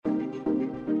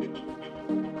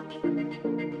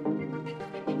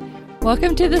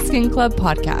Welcome to the Skin Club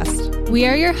podcast. We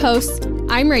are your hosts.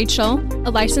 I'm Rachel, a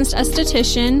licensed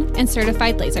esthetician and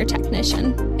certified laser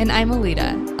technician. And I'm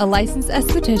Alida, a licensed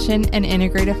esthetician and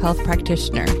integrative health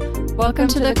practitioner. Welcome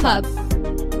to the club.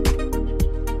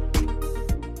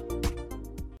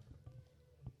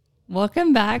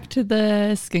 Welcome back to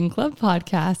the Skin Club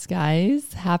podcast,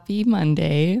 guys. Happy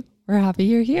Monday. We're happy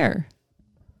you're here.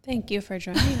 Thank you for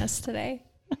joining us today.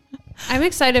 I'm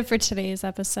excited for today's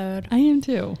episode. I am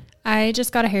too. I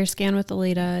just got a hair scan with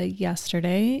Alida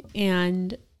yesterday,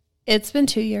 and it's been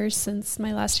 2 years since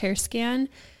my last hair scan.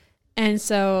 And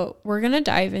so we're going to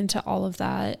dive into all of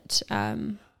that.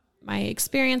 My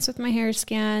experience with my hair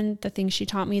scan, the things she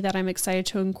taught me that I'm excited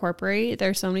to incorporate.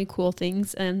 There's so many cool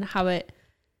things, and how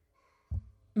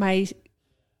my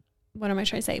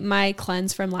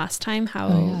cleanse from last time,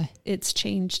 how it's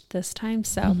changed this time.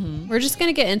 So we're just going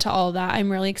to get into all of that.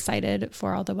 I'm really excited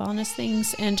for all the wellness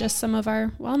things and just some of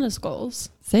our wellness goals.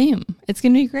 Same. It's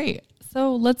going to be great.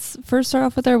 So let's first start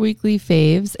off with our weekly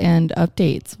faves and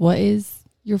updates. What is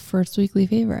your first weekly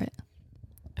favorite?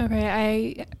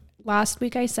 Okay. Last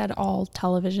week I said all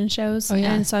television shows. Oh,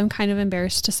 yeah. And so I'm kind of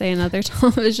embarrassed to say another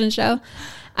television show.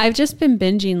 I've just been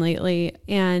binging lately,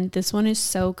 and this one is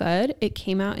so good. It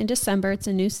came out in December. It's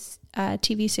a new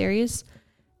TV series.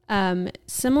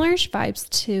 Similar vibes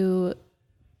to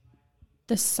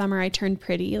This Summer I Turned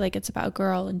Pretty. Like, it's about a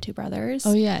girl and two brothers.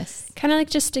 Oh, yes. Kind of like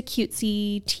just a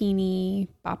cutesy, teeny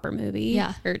bopper movie.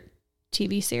 Yeah. Or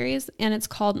TV series. And it's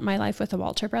called My Life with the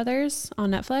Walter Brothers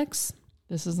on Netflix.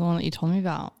 This is the one that you told me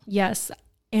about. Yes.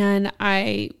 And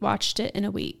I watched it in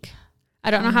a week. I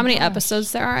don't know how many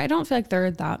episodes there are. I don't feel like there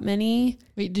are that many.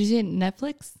 Wait, did you say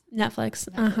Netflix? Netflix.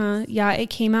 Yeah, it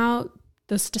came out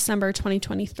this December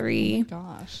 2023. Oh my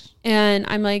gosh. And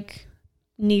I'm like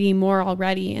needing more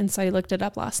already. And so I looked it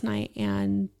up last night,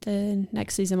 and the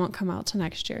next season won't come out till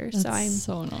next year. That's so I'm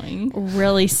so annoying.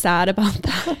 Really sad about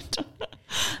that.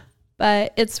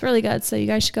 But it's really good. So you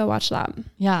guys should go watch that.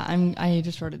 Yeah, I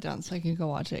just wrote it down so I could go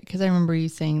watch it. Because I remember you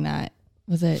saying that.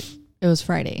 It was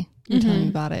Friday. You were telling me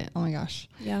about it. Oh my gosh.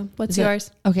 Yeah. What's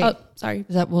yours? Okay. Oh, sorry.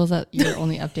 Was that your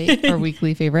only update or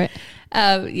weekly favorite?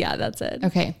 Yeah, that's it.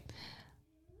 Okay.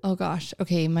 Oh gosh.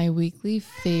 Okay. My weekly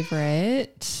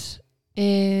favorite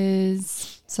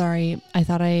is, sorry, I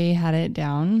thought I had it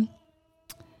down.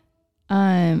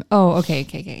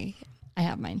 Okay. I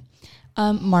have mine.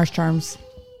 Mars Charms.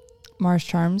 Mars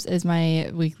Charms is my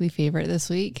weekly favorite this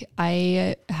week.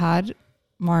 I had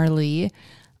Marley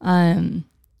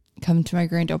come to my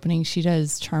grand opening. She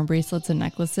does charm bracelets and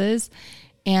necklaces,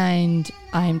 and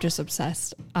I'm just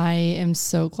obsessed. I am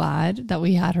so glad that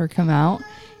we had her come out.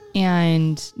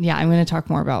 And yeah, I'm going to talk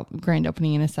more about grand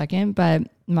opening in a second, but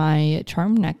my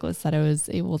charm necklace that I was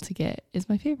able to get is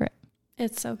my favorite.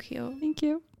 It's so cute. Thank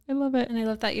you. I love it. And I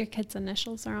love that your kids'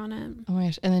 initials are on it. Oh my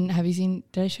gosh. And then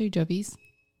did I show you Jovi's?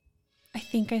 I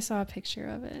think I saw a picture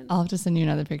of it. I'll have to send you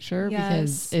another picture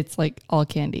because it's like all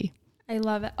candy. I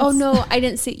love it. Oh no, I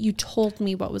didn't see it. You told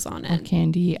me what was on it. All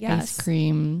candy, ice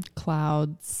cream,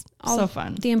 clouds. So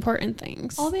fun. The important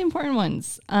things. All the important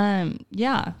ones.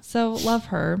 Yeah. So love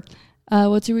her.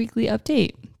 What's your weekly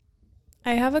update?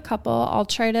 I have a couple. I'll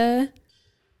try to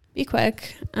be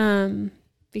quick.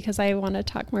 Because I want to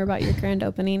talk more about your grand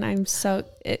opening. I'm so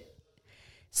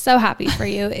happy for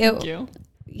you. Thank you.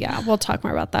 Yeah, we'll talk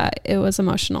more about that. It was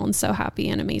emotional and so happy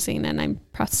and amazing, and I'm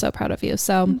so proud of you.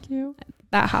 So thank you.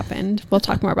 That happened. We'll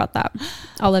talk more about that.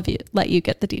 I'll let you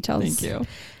get the details. Thank you.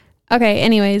 Okay.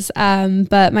 Anyways,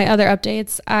 but my other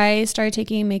updates, I started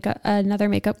taking another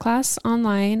makeup class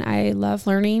online. I love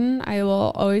learning. I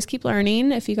will always keep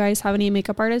learning. If you guys have any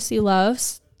makeup artists you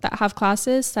love that have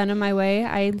classes, send them my way.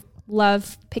 I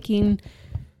love picking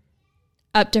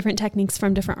up different techniques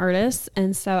from different artists.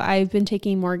 And so I've been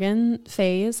taking Morgan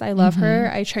Faye's. I love her.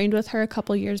 I trained with her a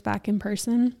couple years back in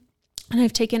person, and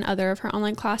I've taken other of her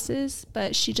online classes,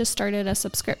 but she just started a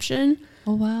subscription.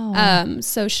 Oh, wow.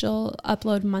 So she'll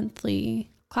upload monthly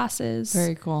classes.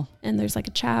 Very cool. And there's like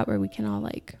a chat where we can all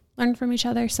like learn from each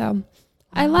other. So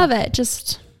I love it.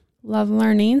 Just love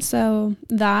learning. So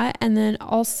that, and then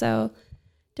also,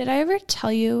 did I ever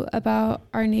tell you about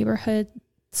our neighborhood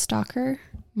stalker?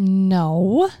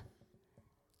 No.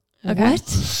 Okay.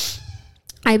 What?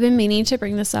 I've been meaning to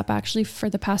bring this up actually for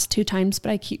the past 2 times,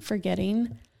 but I keep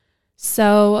forgetting.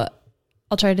 So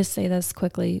I'll try to say this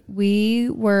quickly. We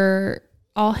were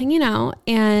all hanging out,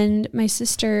 and my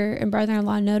sister and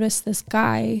brother-in-law noticed this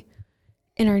guy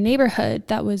in our neighborhood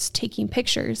that was taking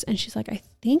pictures. And she's like, I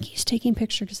think he's taking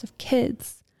pictures of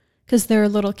kids because there are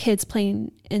little kids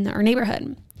playing in our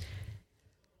neighborhood.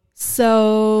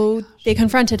 So they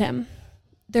confronted him.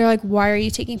 they're like, why are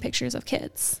you taking pictures of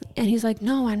kids? And he's like,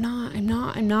 no, I'm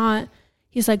not.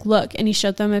 He's like, look, and he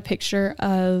showed them a picture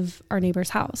of our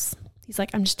neighbor's house. He's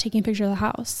like, I'm just taking a picture of the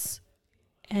house.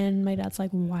 And my dad's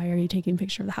like, why are you taking a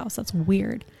picture of the house? That's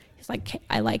weird. He's like,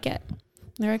 I like it.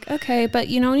 And they're like, okay. But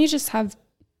you know, when you just have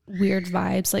weird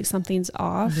vibes, like something's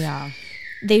off. Yeah.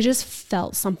 They just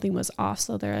felt something was off.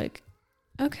 So they're like,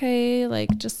 okay, like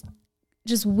just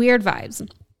weird vibes.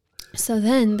 So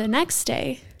then the next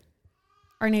day,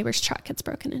 our neighbor's truck gets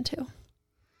broken into.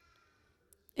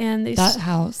 And that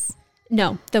house?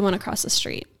 No, the one across the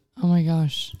street. Oh my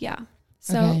gosh. Yeah.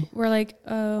 So we're like,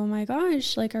 oh my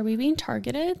gosh, like, are we being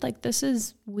targeted? Like, this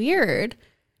is weird.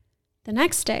 The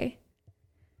next day,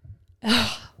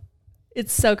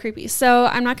 it's so creepy. So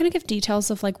I'm not going to give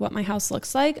details of like what my house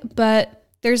looks like, but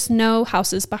there's no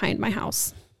houses behind my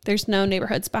house. There's no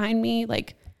neighborhoods behind me.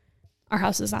 Like, our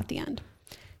house is at the end.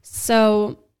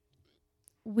 So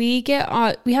we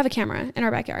have a camera in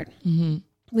our backyard. Mm-hmm.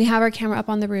 We have our camera up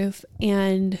on the roof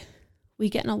and we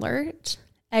get an alert,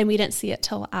 and we didn't see it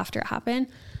till after it happened.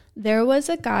 There was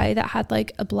a guy that had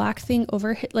like a black thing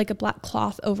over, like a black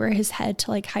cloth over his head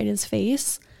to like hide his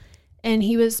face. And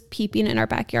he was peeping in our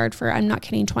backyard for, I'm not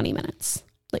kidding, 20 minutes,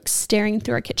 like staring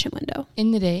through our kitchen window.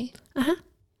 In the day? Uh-huh.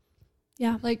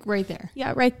 Yeah. Like right there?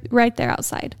 Yeah, right there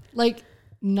outside. Like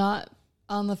not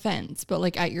on the fence, but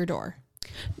like at your door?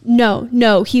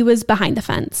 No, he was behind the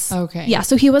fence. Okay. Yeah,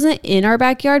 so he wasn't in our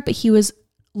backyard, but he was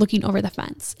looking over the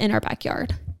fence in our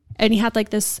backyard. And he had like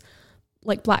this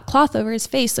like black cloth over his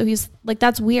face. So he's like,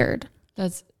 that's weird.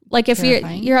 That's like, if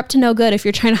terrifying. you're up to no good if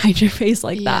you're trying to hide your face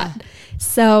like that.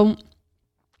 So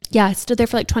yeah, I stood there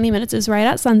for like 20 minutes. It was right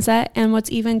at sunset. And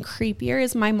what's even creepier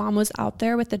is my mom was out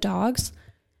there with the dogs.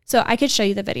 So I could show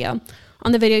you the video.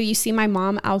 On the video, you see my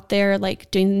mom out there like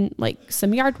doing like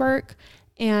some yard work.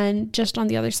 And just on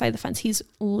the other side of the fence, he's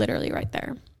literally right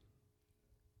there.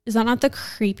 Is that not the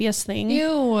creepiest thing?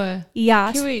 Ew. Yeah.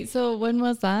 Okay, wait, so when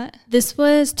was that? This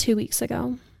was 2 weeks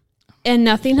ago. And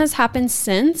nothing has happened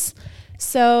since.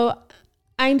 So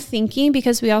I'm thinking,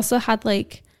 because we also had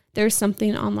like, there's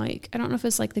something on like, I don't know if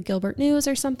it's like the Gilbert News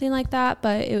or something like that,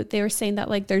 but they were saying that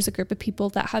like there's a group of people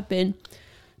that have been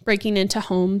breaking into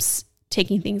homes,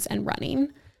 taking things and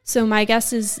running. So my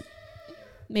guess is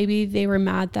maybe they were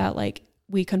mad that like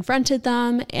we confronted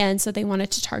them, and so they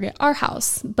wanted to target our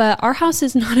house. But our house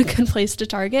is not a good place to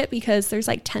target because there's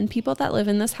like 10 people that live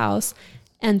in this house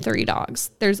and 3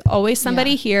 dogs. There's always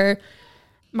somebody here.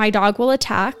 My dog will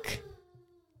attack.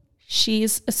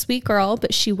 She's a sweet girl,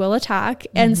 but she will attack.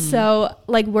 Mm-hmm. And so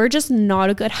like, we're just not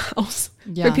a good house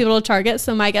for people to target.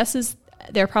 So my guess is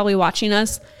they're probably watching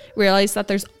us, realize that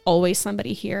there's always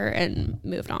somebody here, and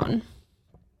moved on.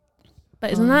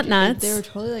 But isn't that nuts? They were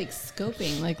totally like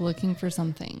scoping, like looking for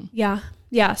something. Yeah.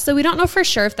 Yeah. So we don't know for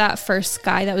sure if that first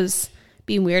guy that was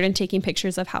being weird and taking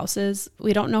pictures of houses,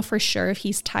 we don't know for sure if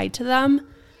he's tied to them.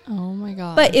 Oh my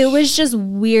God. But it was just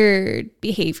weird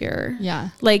behavior. Yeah.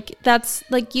 Like, that's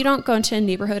like, you don't go into a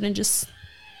neighborhood and just,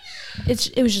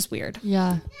 it was just weird.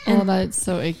 Yeah. And oh, that's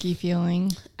so icky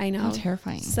feeling. I know. How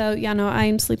terrifying. So yeah, no,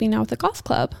 I'm sleeping now with a golf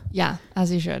club. Yeah.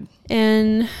 As you should.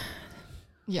 And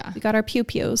yeah, we got our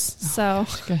pew-pews. So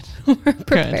good. We're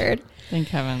prepared. Good. Thank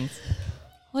heavens.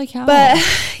 Like how? But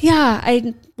yeah,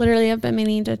 I literally have been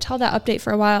meaning to tell that update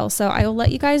for a while. So I will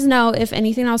let you guys know if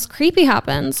anything else creepy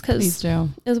happens, because it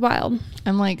was wild.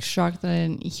 I'm like shocked that I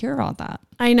didn't hear about that.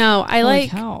 I know. I Holy like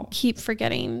cow. keep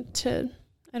forgetting to,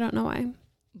 I don't know why.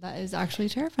 That is actually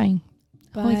terrifying.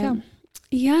 But holy cow.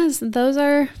 Yes, those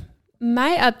are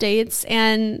my updates.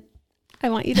 And I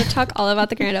want you to talk all about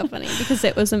the grand opening because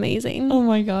it was amazing. Oh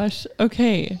my gosh.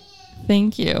 Okay.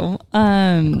 Thank you.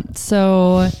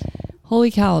 So holy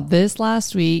cow, this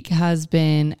last week has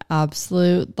been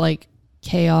absolute like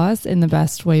chaos in the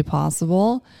best way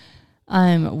possible.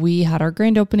 We had our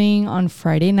grand opening on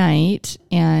Friday night,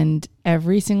 and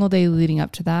every single day leading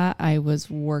up to that, I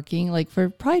was working like for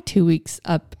probably 2 weeks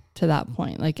up to that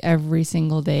point. Like every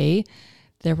single day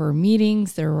there were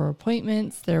meetings, there were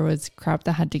appointments, there was crap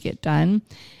that had to get done.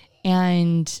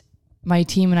 And my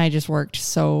team and I just worked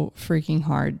so freaking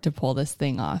hard to pull this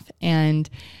thing off. And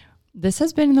this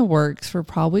has been in the works for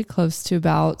probably close to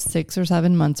about 6 or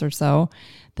 7 months or so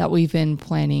that we've been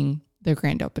planning the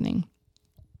grand opening.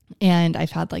 And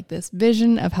I've had like this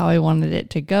vision of how I wanted it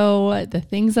to go, the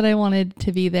things that I wanted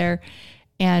to be there.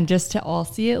 And just to all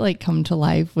see it like come to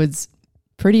life was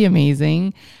pretty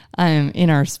amazing. In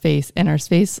our space,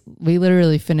 we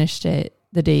literally finished it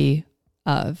the day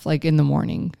of, like in the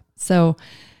morning. So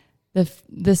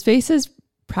the space is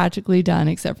practically done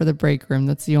except for the break room.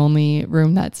 That's the only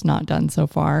room that's not done so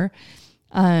far.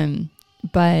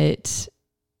 But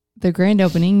the grand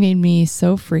opening made me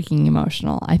so freaking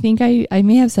emotional. I think I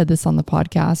may have said this on the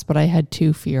podcast, but I had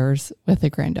two fears with the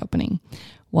grand opening.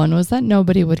 One was that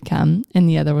nobody would come, and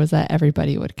the other was that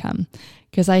everybody would come,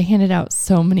 because I handed out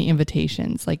so many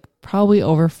invitations, like probably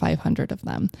over 500 of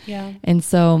them. Yeah. And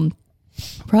so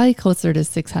probably closer to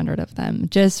 600 of them,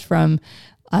 just from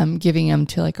giving them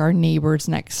to like our neighbors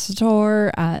next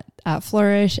door at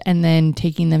Flourish, and then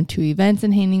taking them to events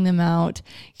and handing them out,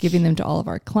 giving them to all of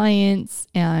our clients,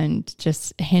 and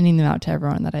just handing them out to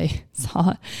everyone that I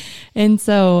saw. And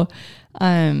so,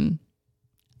 you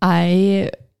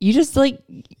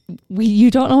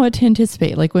don't know what to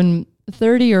anticipate. Like when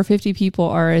 30 or 50 people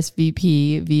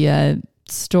RSVP via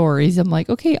stories, I'm like,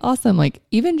 okay, awesome. Like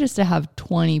even just to have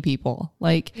 20 people,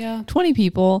 20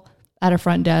 people at a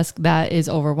front desk, that is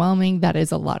overwhelming. That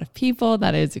is a lot of people.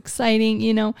 That is exciting,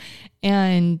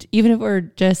 and even if it were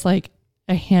just like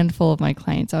a handful of my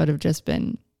clients, I would have just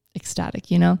been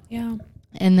ecstatic, Yeah.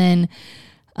 And then,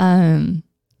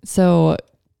 so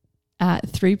at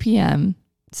 3 p.m.,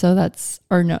 2 hours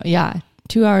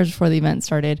before the event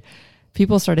started,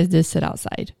 people started to sit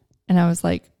outside, and I was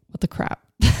like, what the crap?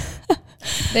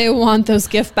 They want those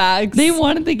gift bags. They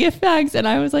wanted the gift bags. And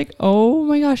I was like, oh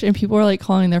my gosh. And people were like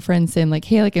calling their friends saying like,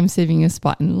 hey, like I'm saving a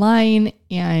spot in line.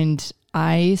 And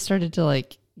I started to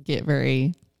like get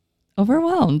very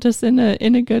overwhelmed, just in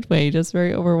a good way, just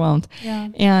very overwhelmed. Yeah.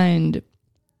 And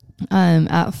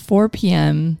at 4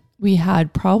 p.m. we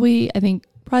had probably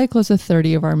close to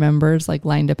 30 of our members like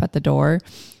lined up at the door,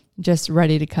 just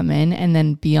ready to come in. And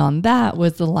then beyond that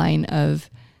was the line of,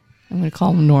 I'm going to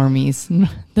call them normies,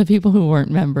 the people who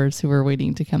weren't members who were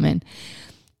waiting to come in.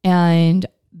 And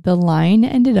the line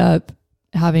ended up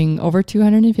having over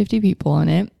 250 people in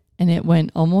it, and it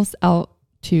went almost out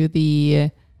to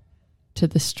the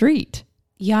street.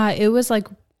 Yeah, it was like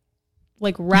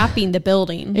wrapping the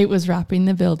building. It was wrapping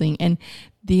the building, and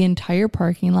the entire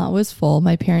parking lot was full.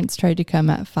 My parents tried to come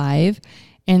at 5,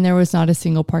 and there was not a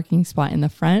single parking spot in the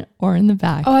front or in the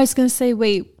back. Oh, I was going to say,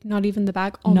 wait, not even the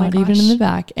back? Oh my gosh. Not even in the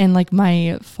back. And like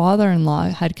my father-in-law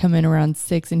had come in around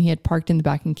 6, and he had parked in the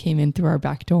back and came in through our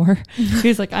back door. He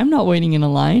was like, I'm not waiting in a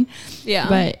line. Yeah.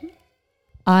 But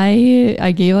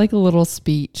I gave like a little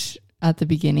speech at the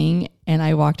beginning, and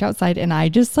I walked outside, and I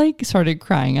just like started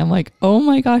crying. I'm like, oh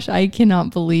my gosh, I cannot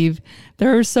believe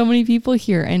there are so many people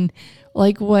here. And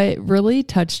like what really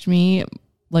touched me,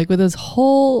 like with this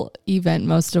whole event,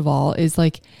 most of all, is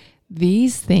like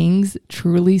these things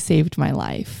truly saved my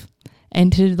life.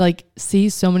 And to like see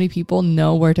so many people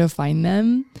know where to find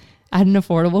them at an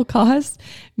affordable cost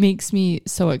makes me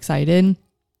so excited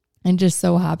and just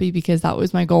so happy, because that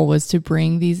was my goal, was to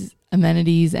bring these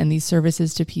amenities and these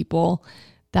services to people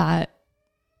that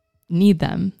need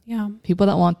them. Yeah. People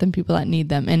that want them, people that need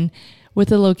them. And with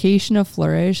the location of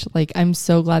Flourish, like I'm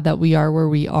so glad that we are where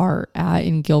we are at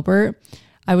in Gilbert.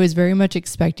 I was very much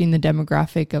expecting the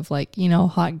demographic of like,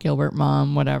 hot Gilbert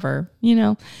mom, whatever,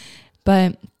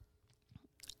 but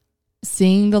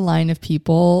seeing the line of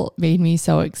people made me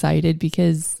so excited,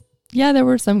 because there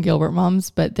were some Gilbert moms,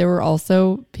 but there were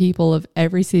also people of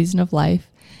every season of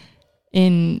life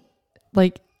in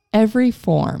like every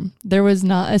form. There was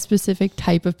not a specific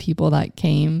type of people that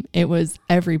came. It was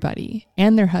everybody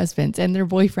and their husbands and their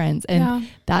boyfriends. And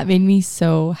that made me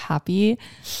so happy,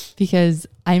 because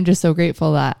I'm just so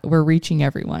grateful that we're reaching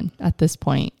everyone at this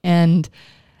point. And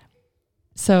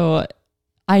so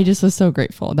I just was so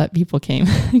grateful that people came,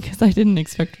 because I didn't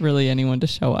expect really anyone to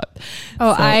show up.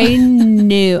 Oh, so. I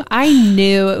knew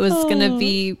it was going to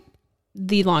be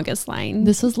the longest line.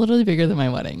 This was literally bigger than my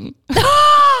wedding.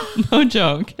 No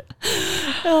joke.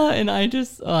 And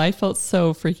I felt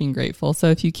so freaking grateful. So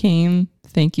if you came,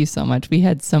 thank you so much. We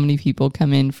had so many people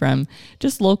come in from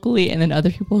just locally, and then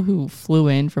other people who flew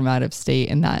in from out of state.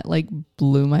 And that like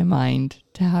blew my mind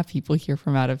to have people here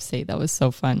from out of state. That was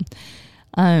so fun.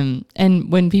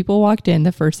 And when people walked in,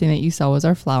 the first thing that you saw was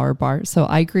our flower bar. So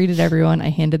I greeted everyone. I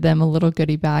handed them a little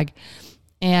goodie bag.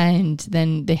 And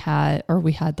then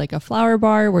we had like a flower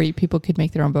bar where people could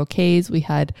make their own bouquets. We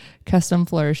had custom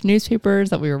Flourish newspapers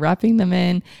that we were wrapping them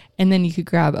in. And then you could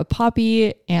grab a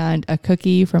poppy and a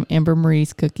cookie from Amber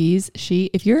Marie's Cookies.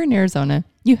 If you're in Arizona,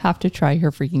 you have to try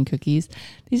her freaking cookies.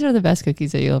 These are the best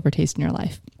cookies that you'll ever taste in your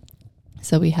life.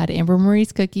 So we had Amber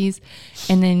Marie's Cookies,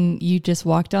 and then you just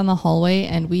walk down the hallway,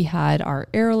 and we had our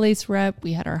Aerolace rep,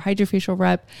 we had our Hydrofacial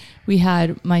rep, we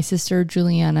had my sister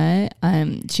Juliana.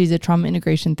 She's a trauma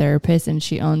integration therapist, and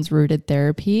she owns Rooted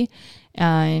Therapy.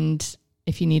 And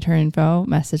if you need her info,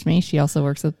 message me. She also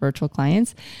works with virtual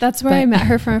clients. That's where I met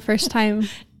her for the first time.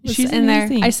 She's in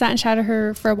amazing. there. I sat and chatted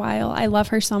her for a while. I love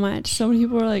her so much. So many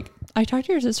people were like, I talked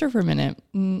to your sister for a minute.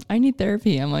 I need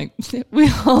therapy. I'm like, we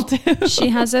all do. She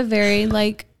has a very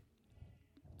like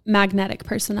magnetic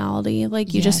personality.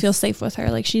 Like you just feel safe with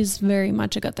her. Like she's very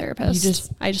much a good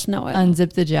therapist. I just know it.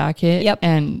 Unzip the jacket. Yep.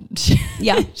 And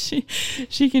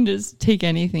she can just take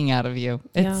anything out of you.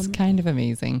 It's kind of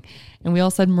amazing. And we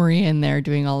also had Maria in there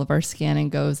doing all of our scan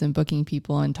and goes and booking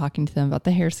people and talking to them about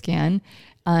the hair scan.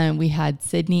 We had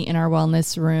Sydney in our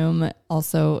wellness room,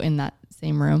 also in that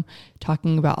same room,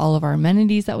 talking about all of our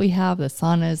amenities that we have, the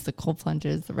saunas, the cold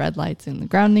plunges, the red lights, and the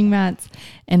grounding mats.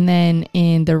 And then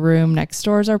in the room next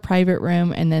door is our private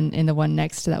room. And then in the one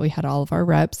next to that, we had all of our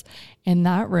reps. In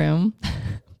that room,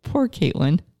 poor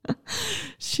Caitlin,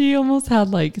 she almost had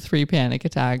like 3 panic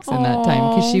attacks in that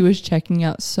time because she was checking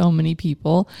out so many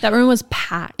people. That room was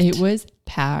packed. It was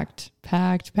packed.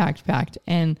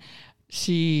 And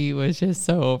she was just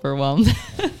so overwhelmed.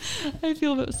 I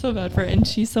feel so bad for her. And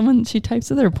she's someone, she types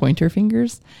with her pointer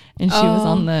fingers, and she was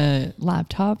on the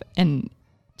laptop, and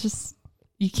just,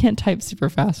 you can't type super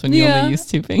fast when you only use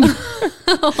 2 fingers.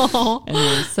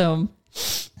 Anyway,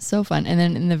 so fun. And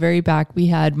then in the very back, we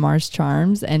had Mars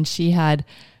Charms, and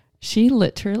she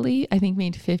literally, I think,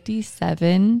 made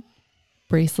 57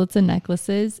 bracelets and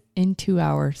necklaces in 2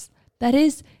 hours. That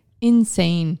is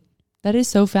insane. That is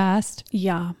so fast.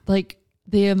 Yeah. Like,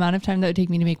 the amount of time that would take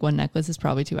me to make one necklace is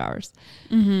probably 2 hours.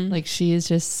 Like, she is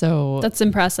just so... That's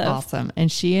impressive. Awesome.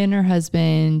 And she and her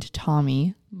husband,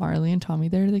 Tommy, Marley and Tommy,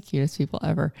 they're the cutest people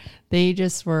ever. They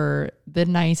just were the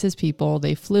nicest people.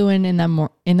 They flew in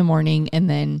the morning and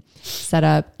then set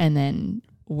up and then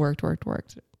worked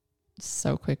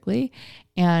so quickly.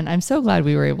 And I'm so glad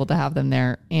we were able to have them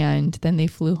there. And then they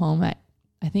flew home at,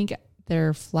 I think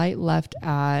their flight left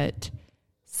at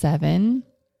 7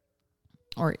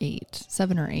 or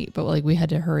 8, but like we had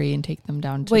to hurry and take them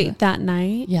down to that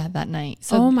night? Yeah, that night.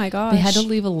 So oh my gosh. They had to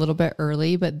leave a little bit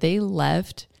early, but they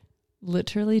left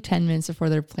literally 10 minutes before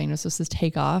their plane was supposed to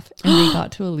take off, and they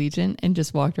got to Allegiant and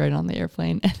just walked right on the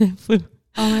airplane and then flew.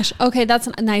 Oh my gosh. Okay, that's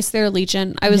nice. They're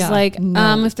Allegiant. I was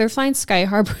if they're flying Sky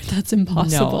Harbor, that's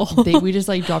impossible. No, we just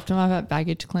like dropped them off at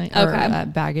baggage claim or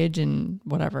at baggage and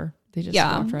whatever. They just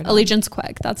walked right Allegiant's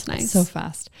quick. That's nice. So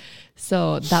fast.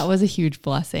 So that was a huge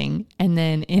blessing. And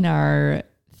then in our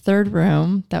third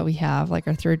room that we have, like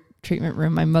our third treatment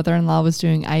room, my mother-in-law was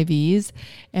doing IVs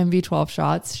and B12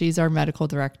 shots. She's our medical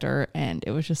director. And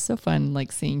it was just so fun,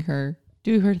 like seeing her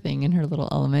do her thing in her little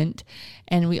element.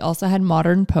 And we also had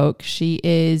Modern Poke. She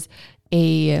is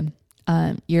a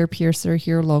ear piercer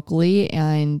here locally.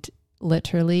 And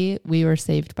literally we were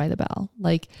saved by the bell.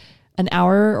 Like an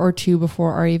hour or 2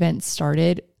 before our event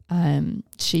started,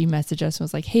 she messaged us and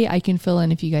was like, hey, I can fill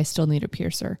in if you guys still need a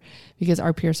piercer, because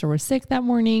our piercer was sick that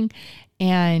morning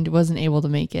and wasn't able to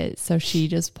make it. So she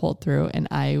just pulled through, and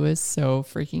I was so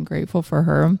freaking grateful for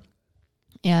her.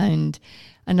 And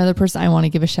another person I want to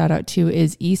give a shout out to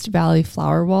is East Valley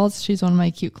Flower Walls. She's one of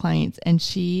my cute clients, and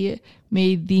she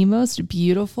made the most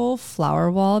beautiful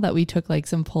flower wall that we took like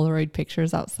some Polaroid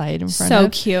pictures outside in front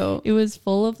of. So cute. It was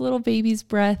full of little baby's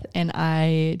breath, and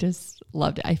I just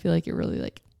loved it. I feel like it really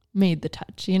like made the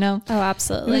touch, you know? Oh,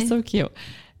 absolutely. It was so cute.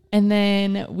 And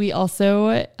then we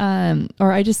also, I'm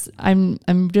just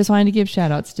wanting to give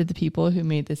shout outs to the people who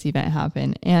made this event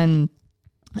happen. And,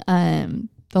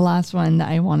 the last one that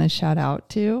I want to shout out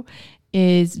to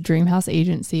is Dreamhouse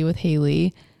Agency with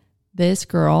Haley. This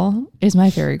girl is my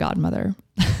fairy godmother.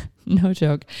 No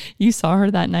joke. You saw her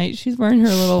that night. She's wearing her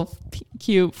little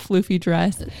cute floofy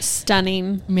dress.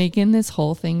 Stunning. Making this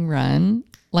whole thing run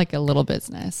like a little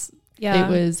business. Yeah. It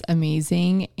was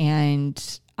amazing. And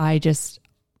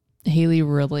Haley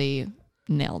really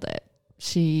nailed it.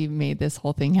 She made this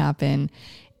whole thing happen.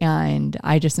 And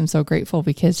I just am so grateful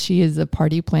because she is a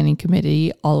party planning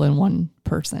committee all in one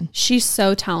person. She's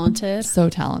so talented.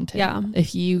 So talented. Yeah.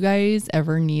 If you guys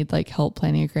ever need like help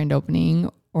planning a grand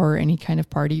opening or any kind of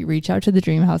party, reach out to the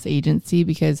Dreamhouse Agency,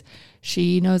 because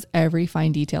she knows every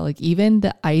fine detail. Like even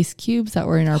the ice cubes that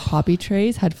were in our poppy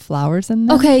trays had flowers in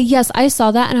them. Okay. Yes. I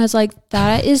saw that and I was like,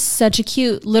 that is such a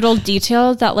cute little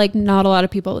detail that like not a lot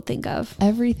of people would think of.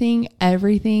 Everything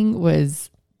was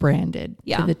branded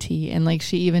to the T. And like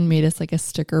she even made us like a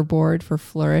sticker board for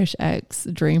Flourish X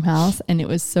Dreamhouse, and it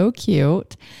was so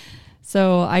cute.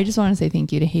 So I just want to say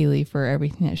thank you to Haley for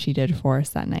everything that she did for us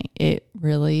that night. It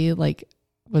really like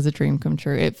was a dream come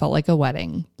true. It felt like a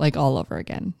wedding, like all over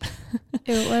again.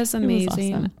 It was amazing.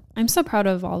 It was awesome. I'm so proud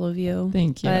of all of you.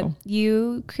 Thank you. But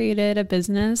you created a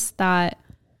business that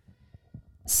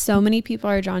so many people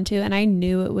are drawn to, and I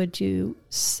knew it would do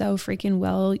so freaking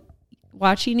well.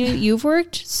 Watching you, you've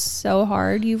worked so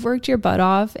hard. You've worked your butt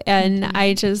off, and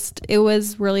it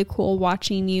was really cool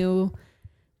watching you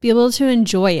be able to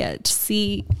enjoy it,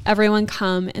 see everyone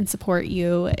come and support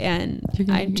you. And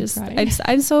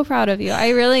I'm so proud of you. I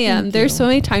really am. There's so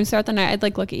many times throughout the night I'd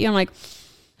like look at you. I'm like,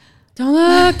 don't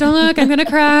look. I'm going to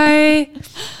cry.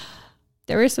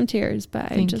 There were some tears,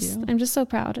 but I'm just so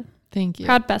proud. Thank you.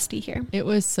 Proud bestie here. It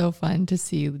was so fun to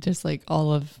see just like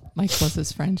all of my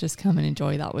closest friends just come and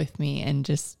enjoy that with me and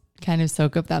just kind of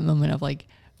soak up that moment of like,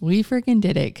 we freaking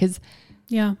did it. Cause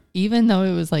even though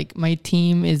it was like my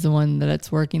team is the one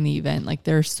that's working the event, like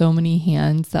there are so many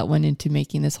hands that went into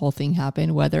making this whole thing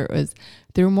happen, whether it was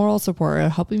through moral support or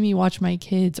helping me watch my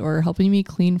kids or helping me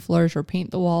clean floors or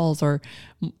paint the walls or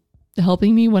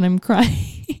helping me when I'm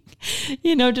crying.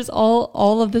 Just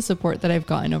all of the support that I've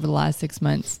gotten over the last 6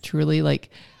 months truly like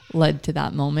led to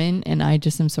that moment. And I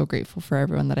just am so grateful for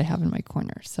everyone that I have in my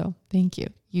corner. So thank you.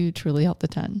 You truly helped a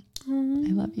ton.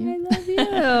 I love you. I love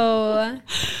you.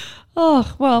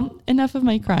 Oh, well, enough of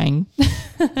my crying.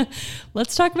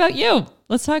 Let's talk about you.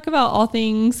 Let's talk about all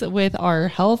things with our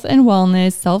health and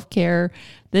wellness, self-care.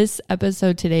 This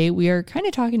episode today, we are kind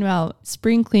of talking about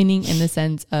spring cleaning in the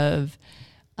sense of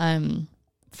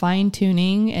fine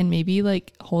tuning and maybe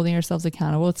like holding ourselves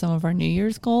accountable with some of our New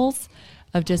Year's goals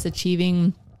of just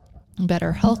achieving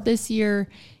better health this year.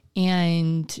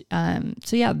 And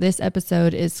this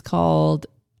episode is called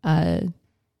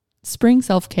Spring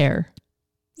Self-Care.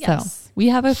 Yes. So we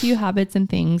have a few habits and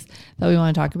things that we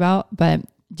want to talk about, but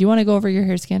do you want to go over your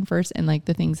hair scan first and like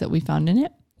the things that we found in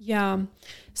it? Yeah.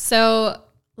 So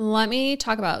let me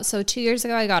talk about, 2 years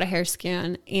ago, I got a hair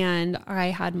scan and I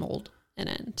had mold in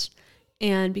it.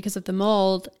 And because of the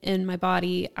mold in my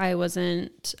body, I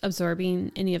wasn't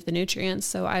absorbing any of the nutrients.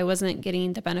 So I wasn't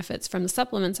getting the benefits from the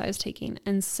supplements I was taking.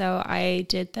 And so I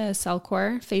did the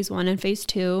Cellcore phase 1 and phase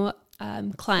 2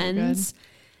 cleanse. So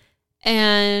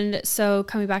and so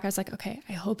coming back, I was like, okay,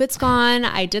 I hope it's gone.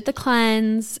 I did the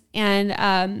cleanse. And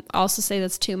I'll also say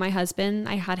this to my husband.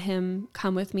 I had him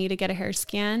come with me to get a hair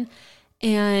scan.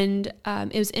 And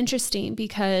it was interesting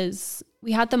because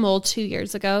we had the mold 2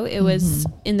 years ago. It was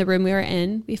in the room we were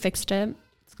in. We fixed it.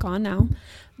 It's gone now.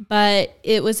 But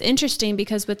it was interesting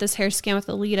because with this hair scan with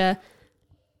Alida,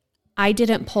 I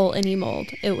didn't pull any mold.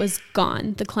 It was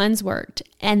gone. The cleanse worked.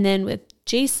 And then with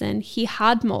Jason, he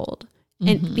had mold.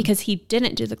 And because he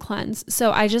didn't do the cleanse.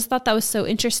 So I just thought that was so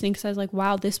interesting because I was like,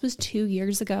 wow, this was 2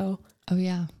 years ago. Oh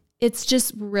yeah. It's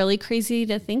just really crazy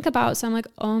to think about. So I'm like,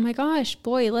 oh my gosh,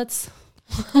 boy, let's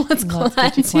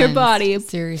cleanse your body.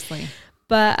 Seriously.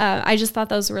 But I just thought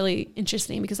that was really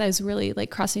interesting because I was really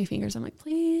like crossing my fingers. I'm like,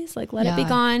 please, like let it be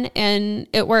gone. And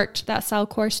it worked. That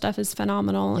Cellcore stuff is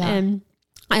phenomenal. Yeah. And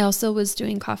I also was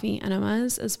doing coffee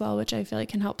enemas as well, which I feel like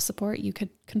can help support. You could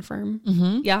confirm.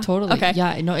 Yeah, totally. Okay.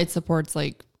 Yeah, no, it supports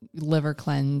like liver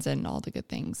cleanse and all the good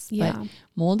things. Yeah. But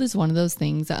mold is one of those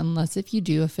things that unless if you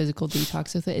do a physical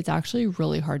detox with it, it's actually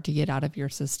really hard to get out of your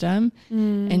system.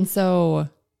 And so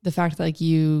the fact that like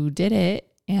you did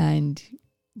it and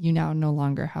you now no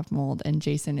longer have mold and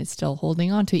Jason is still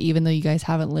holding on to it, even though you guys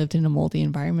haven't lived in a moldy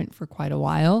environment for quite a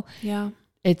while. Yeah.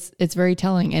 It's very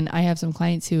telling. And I have some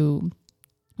clients who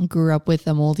grew up with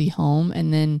a moldy home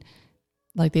and then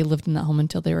like they lived in that home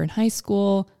until they were in high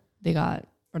school. They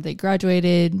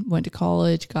graduated, went to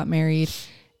college, got married,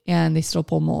 and they still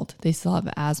pull mold. They still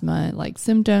have asthma like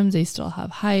symptoms. They still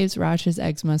have hives, rashes,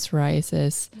 eczema,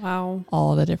 psoriasis. Wow.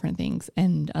 All the different things.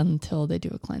 And until they do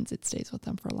a cleanse, it stays with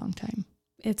them for a long time.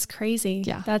 It's crazy.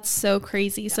 Yeah. That's so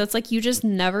crazy. So it's like, you just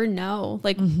never know.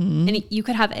 Like, and you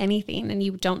could have anything and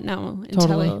you don't know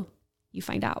until you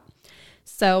find out.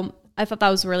 So I thought that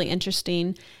was really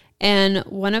interesting. And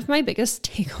one of my biggest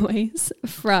takeaways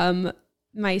from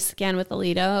my scan with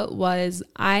Alida was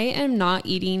I am not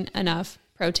eating enough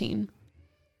protein.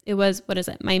 It was, what is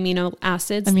it? My amino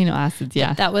acids. Amino acids,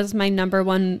 yeah. That was my number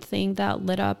one thing that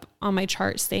lit up on my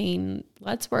chart saying,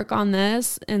 let's work on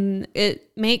this. And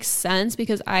it makes sense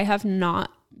because I have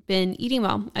not been eating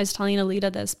well. I was telling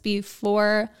Alida this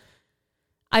before.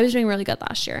 I was doing really good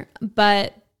last year.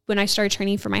 But when I started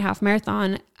training for my half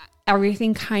marathon,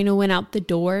 everything kind of went out the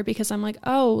door because I'm like,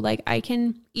 oh, like I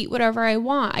can eat whatever I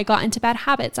want. I got into bad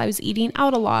habits. I was eating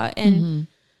out a lot and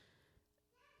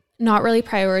not really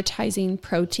prioritizing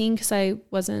protein because I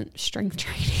wasn't strength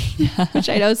training, which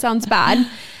I know sounds bad,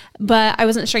 but I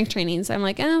wasn't strength training. So I'm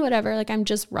like, whatever. Like I'm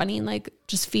just running, like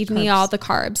just feed me all the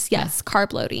carbs. Yes. Yeah.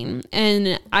 Carb loading.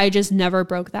 And I just never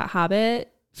broke that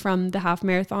habit from the half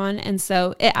marathon. And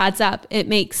so it adds up. It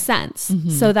makes sense.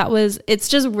 So it's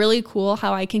just really cool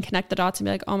how I can connect the dots and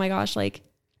be like, oh my gosh, like,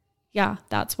 yeah,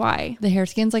 that's why. The hair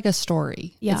scan's like a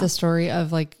story. Yeah. It's a story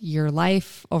of like your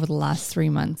life over the last 3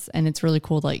 months. And it's really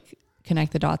cool to like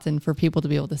connect the dots and for people to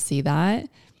be able to see that.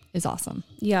 is awesome.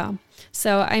 Yeah.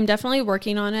 So I'm definitely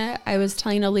working on it. I was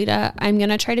telling Alida, I'm going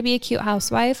to try to be a cute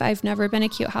housewife. I've never been a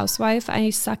cute housewife. I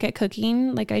suck at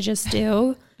cooking. Like I just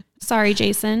do. Sorry,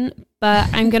 Jason,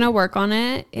 but I'm going to work on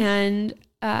it. And,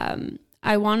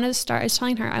 I was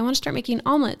telling her, I want to start making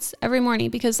omelets every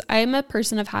morning because I'm a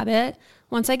person of habit.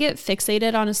 Once I get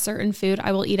fixated on a certain food,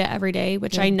 I will eat it every day,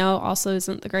 which I know also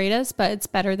isn't the greatest, but it's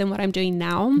better than what I'm doing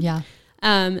now. Yeah.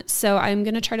 So I'm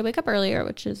going to try to wake up earlier,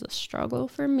 which is a struggle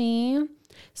for me.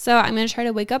 So I'm going to try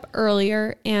to wake up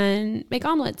earlier and make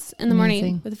omelets in the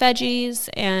morning with veggies.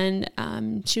 And,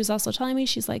 she was also telling me,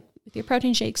 she's like, with your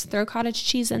protein shakes, throw cottage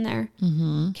cheese in there.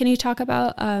 Mm-hmm. Can you talk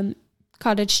about,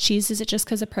 cottage cheese? Is it just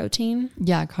because of protein?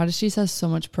 Yeah. Cottage cheese has so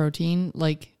much protein.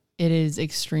 Like it is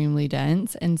extremely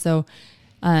dense. And so,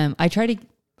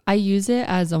 I use it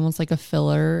as almost like a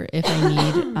filler if I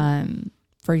need,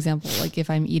 for example, like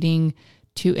if I'm eating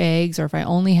 2 eggs or if I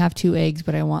only have 2 eggs,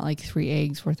 but I want like 3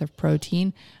 eggs worth of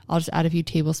protein, I'll just add a few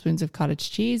tablespoons of cottage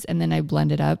cheese and then I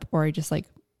blend it up, or I just like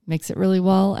mix it really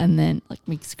well and then like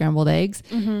make scrambled eggs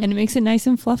and it makes it nice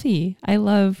and fluffy. I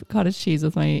love cottage cheese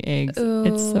with my eggs. Ooh.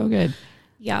 It's so good.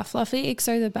 Yeah. Fluffy eggs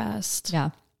are the best.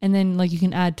 Yeah. And then like you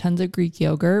can add tons of Greek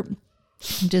yogurt,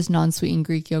 just non-sweetened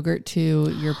Greek yogurt to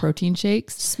your protein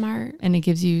shakes. Smart. And it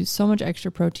gives you so much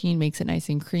extra protein, makes it nice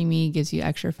and creamy, gives you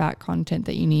extra fat content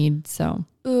that you need. So,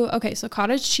 ooh, okay. So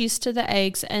cottage cheese to the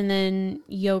eggs and then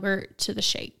yogurt to the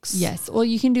shakes. Yes. Well,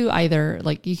 you can do either.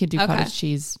 Like you could do cottage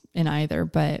cheese in either,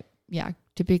 but yeah,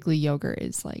 typically yogurt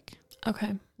is like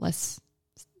less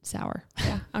sour.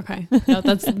 Yeah. Okay. No,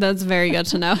 that's very good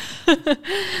to know.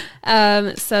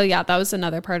 So yeah, that was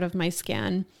another part of my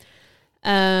scan.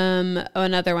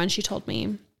 Another one, she told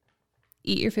me,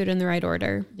 eat your food in the right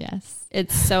order. Yes.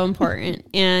 It's so important.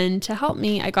 And to help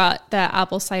me, I got the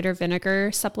apple cider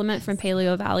vinegar supplement from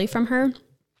Paleo Valley from her.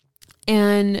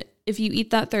 And if you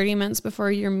eat that 30 minutes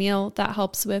before your meal, that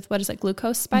helps with,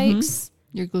 glucose spikes?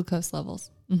 Your glucose levels.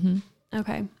 Mm-hmm.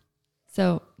 Okay.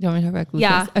 So do you want me to talk about glucose?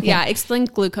 Yeah. Okay. Yeah. Explain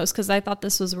glucose because I thought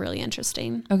this was really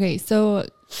interesting. Okay. So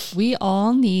we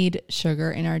all need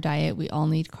sugar in our diet. We all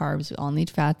need carbs. We all need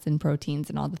fats and proteins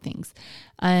and all the things.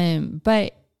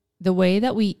 But the way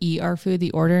that we eat our food,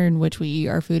 the order in which we eat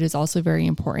our food is also very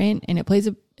important. And it plays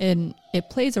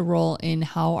a role in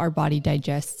how our body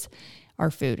digests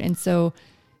our food. And so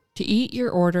to eat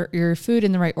your food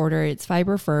in the right order, it's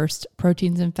fiber first,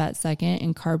 proteins and fats second,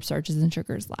 and carbs, starches, and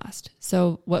sugars last.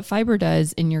 So what fiber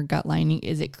does in your gut lining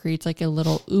is it creates like a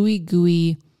little ooey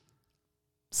gooey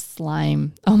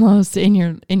slime almost in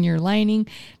your lining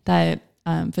that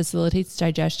facilitates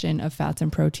digestion of fats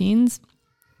and proteins.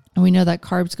 And we know that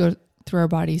carbs go through our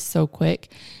bodies so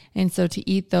quick. And so to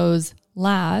eat those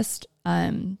last,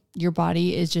 your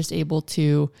body is just able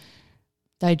to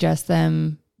digest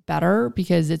them better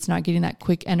because it's not getting that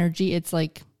quick energy. It's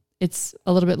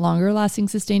a little bit longer lasting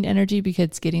sustained energy because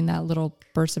it's getting that little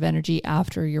burst of energy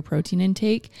after your protein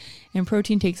intake, and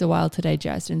protein takes a while to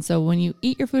digest. And so when you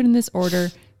eat your food in this order,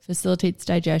 facilitates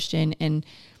digestion. And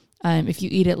if you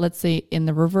eat it, let's say in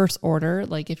the reverse order,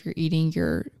 like if you're eating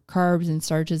your carbs and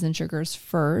starches and sugars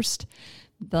first,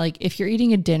 like if you're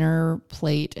eating a dinner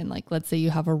plate and like, let's say you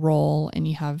have a roll and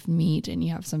you have meat and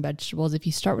you have some vegetables, if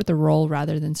you start with the roll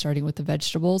rather than starting with the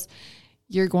vegetables,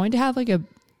 you're going to have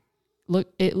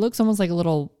it looks almost like a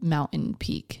little mountain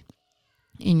peak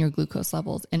in your glucose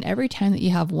levels. And every time that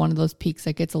you have one of those peaks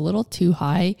that gets a little too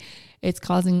high, it's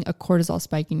causing a cortisol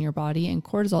spike in your body, and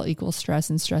cortisol equals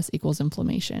stress and stress equals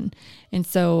inflammation. And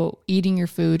so eating your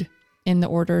food in the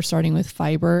order, starting with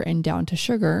fiber and down to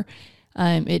sugar,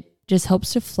 it just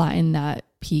helps to flatten that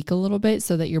peak a little bit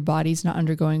so that your body's not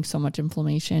undergoing so much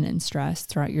inflammation and stress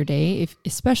throughout your day,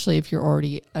 especially if you're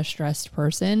already a stressed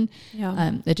person.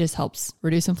 Yeah. It just helps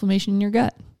reduce inflammation in your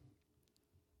gut.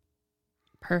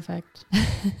 Perfect.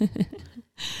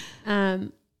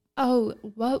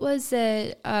 What was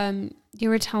it you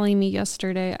were telling me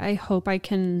yesterday? I hope I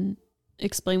can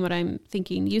explain what I'm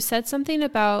thinking. You said something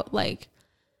about like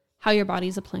how your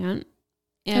body's a plant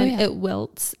and it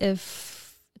wilts if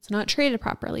it's not treated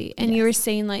properly. And you were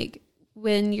saying like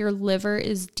when your liver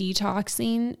is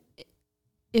detoxing,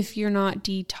 if you're not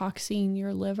detoxing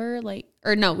your liver,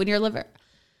 when your liver,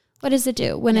 what does it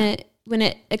do when it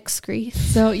excretes?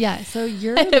 So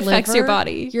your it affects your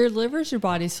body. Your liver is your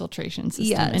body's filtration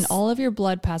system, and all of your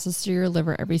blood passes through your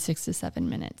liver every 6 to 7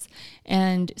 minutes.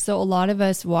 And so a lot of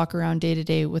us walk around day to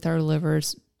day with our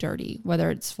livers dirty,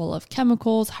 whether it's full of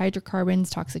chemicals,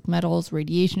 hydrocarbons, toxic metals,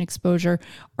 radiation exposure.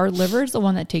 Our liver is the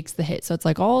one that takes the hit. So it's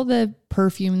like all the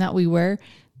perfume that we wear,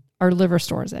 our liver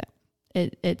stores it.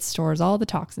 It stores all the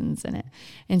toxins in it.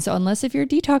 And so if you're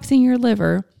detoxing your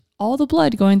liver, all the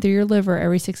blood going through your liver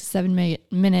every 6 to 7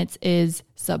 minutes is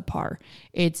subpar.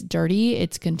 It's dirty,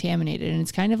 it's contaminated. And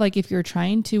it's kind of like if you're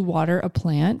trying to water a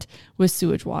plant with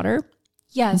sewage water,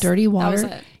 dirty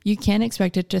water, you can't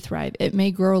expect it to thrive. It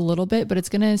may grow a little bit, but it's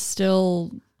going to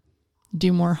still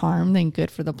do more harm than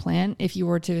good for the plant if you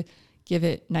were to give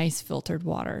it nice filtered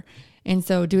water. And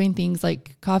so doing things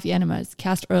like coffee enemas,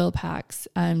 castor oil packs,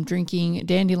 drinking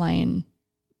dandelion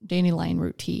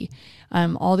root tea,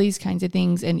 all these kinds of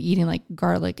things, and eating like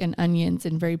garlic and onions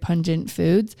and very pungent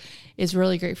foods is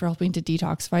really great for helping to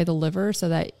detoxify the liver so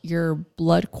that your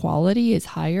blood quality is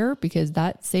higher, because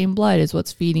that same blood is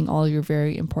what's feeding all your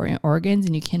very important organs.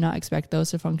 And you cannot expect those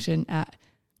to function at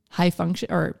high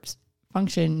function or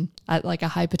function at like a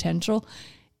high potential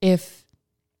if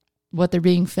what they're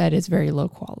being fed is very low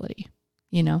quality,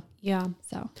 you know? Yeah.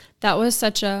 So that was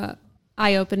such a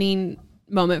eye-opening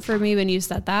moment for me when you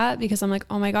said that, because I'm like,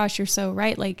 oh my gosh, you're so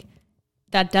right. Like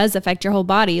that does affect your whole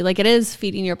body. Like it is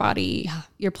feeding your body,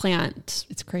 your plant.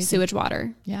 It's crazy. Sewage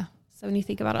water. Yeah. So when you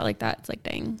think about it like that, it's like,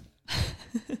 dang.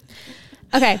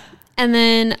 Okay. And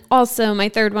then also my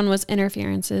third one was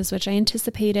interferences, which I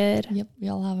anticipated. Yep. We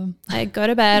all have them. I go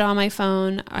to bed on my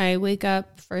phone. I wake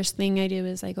up. First thing I do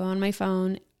is I go on my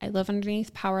phone. I live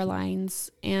underneath power lines,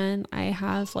 and I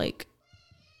have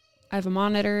a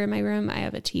monitor in my room. I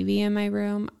have a TV in my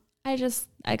room. I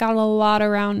got a lot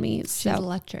around me. So. She's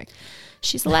electric.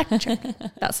 She's electric.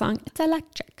 That song, it's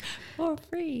electric. For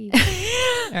free.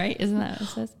 All right. Isn't that what it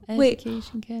says?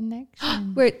 Education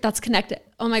connection. Wait, that's connected.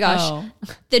 Oh my gosh. Oh.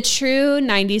 The true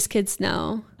 90s kids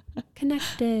know.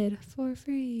 Connected for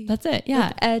free. That's it. Yeah.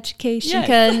 With education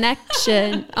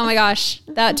connection. Oh my gosh.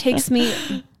 That takes me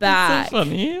back. So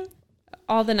funny.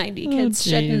 All the 90s kids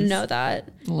should know that.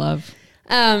 Love.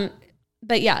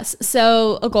 But yes,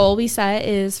 so a goal we set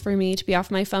is for me to be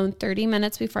off my phone 30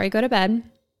 minutes before I go to bed,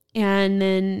 and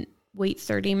then wait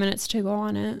 30 minutes to go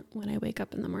on it when I wake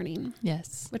up in the morning.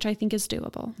 Yes. Which I think is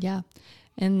doable. Yeah.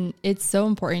 And it's so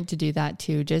important to do that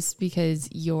too, just because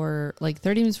you're like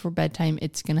 30 minutes before bedtime,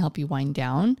 it's going to help you wind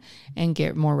down and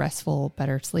get more restful,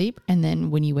 better sleep. And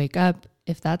then when you wake up,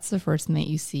 if that's the first thing that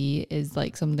you see is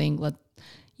like something,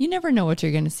 you never know what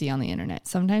you're going to see on the internet.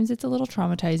 Sometimes it's a little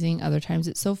traumatizing. Other times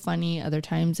it's so funny. Other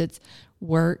times it's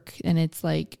work. And it's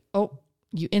like, oh,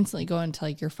 you instantly go into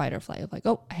like your fight or flight of like,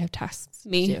 oh, I have tasks to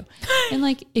do. And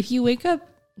like, if you wake up,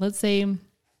 let's say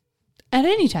at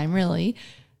any time, really,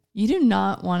 you do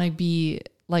not want to be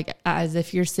like as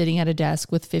if you're sitting at a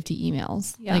desk with 50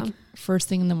 emails, like first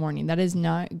thing in the morning. That is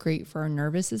not great for our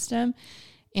nervous system.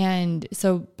 And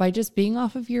so by just being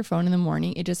off of your phone in the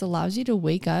morning, it just allows you to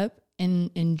wake up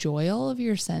and enjoy all of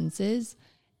your senses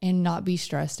and not be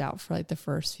stressed out for like the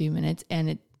first few minutes.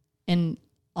 And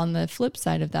on the flip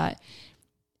side of that,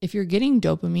 if you're getting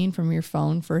dopamine from your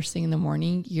phone first thing in the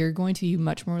morning, you're going to be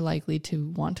much more likely to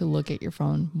want to look at your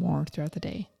phone more throughout the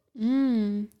day.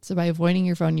 So by avoiding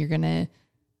your phone, you're going to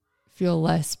feel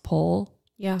less pull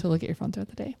to look at your phone throughout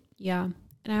the day. Yeah.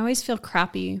 And I always feel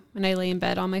crappy when I lay in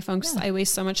bed on my phone because I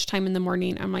waste so much time in the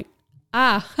morning. I'm like,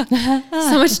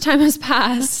 so much time has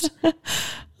passed.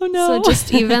 Oh no. So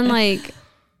just even like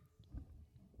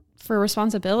for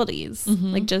responsibilities,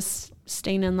 like just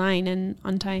staying in line and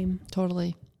on time.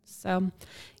 Totally. So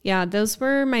yeah, those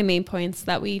were my main points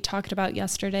that we talked about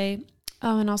yesterday.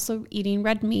 Oh, and also eating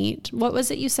red meat. What was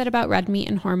it you said about red meat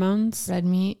and hormones? Red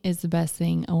meat is the best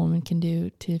thing a woman can do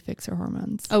to fix her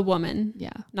hormones. A woman? Yeah.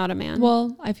 Not a man?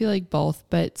 Well, I feel like both,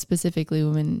 but specifically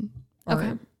women.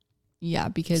 Okay. Yeah,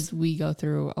 because we go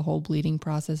through a whole bleeding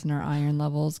process and our iron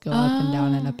levels go up and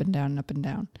down and up and down and up and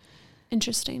down.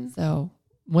 Interesting. So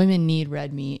women need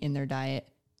red meat in their diet.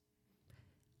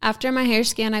 After my hair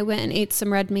scan, I went and ate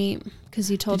some red meat because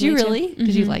you told me to. Did you really?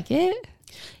 Did you like it?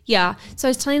 Yeah. So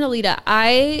I was telling Alida, I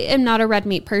am not a red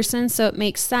meat person, so it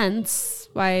makes sense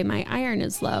why my iron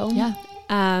is low. Yeah.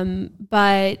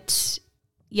 But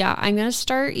yeah, I'm going to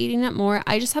start eating it more.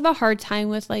 I just have a hard time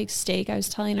with like steak, I was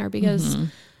telling her, because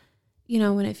you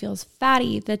know, when it feels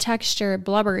fatty, the texture,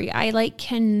 blubbery, I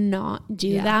cannot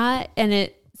do that.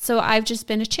 And so I've just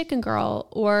been a chicken girl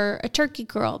or a turkey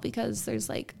girl because there's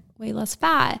way less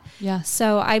fat. Yeah.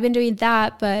 So I've been doing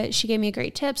that, but she gave me a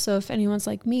great tip. So if anyone's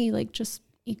like me, just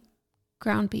eat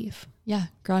ground beef. Yeah.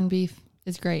 Ground beef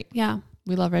is great. Yeah.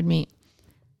 We love red meat.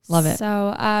 Love it.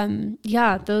 So,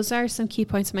 yeah, those are some key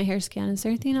points of my hair scan. Is there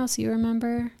anything else you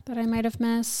remember that I might have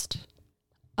missed?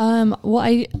 Well,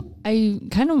 I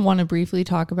kind of want to briefly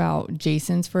talk about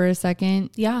Jason's for a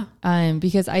second. Yeah.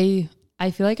 Because I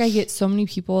feel like I get so many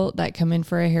people that come in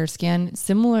for a hair scan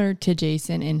similar to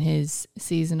Jason in his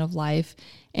season of life.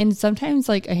 And sometimes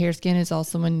a hair scan is all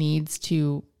someone needs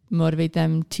to motivate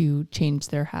them to change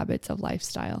their habits of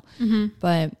lifestyle.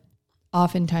 But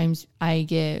oftentimes I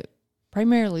get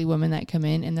primarily women that come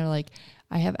in and they're like,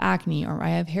 I have acne, or I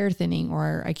have hair thinning,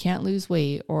 or I can't lose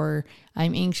weight, or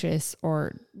I'm anxious,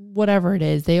 or whatever it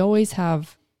is. They always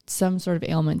have some sort of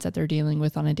ailments that they're dealing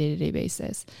with on a day-to-day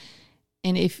basis.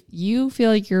 And if you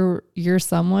feel like you're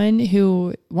someone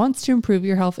who wants to improve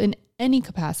your health in any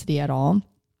capacity at all,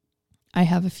 I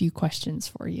have a few questions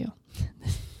for you.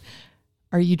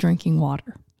 Are you drinking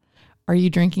water? Are you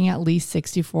drinking at least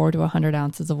 64 to 100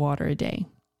 ounces of water a day,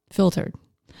 filtered?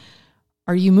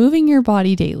 Are you moving your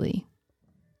body daily?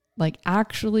 Like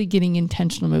actually getting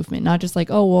intentional movement, not just like,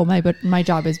 oh, well, my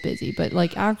job is busy, but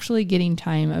like actually getting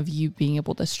time of you being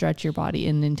able to stretch your body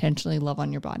and intentionally love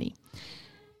on your body.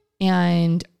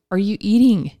 And are you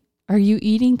eating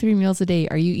 3 meals a day?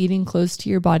 Are you eating close to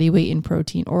your body weight in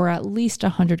protein, or at least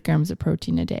 100 grams of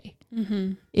protein a day?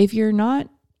 If you're not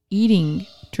eating,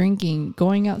 drinking,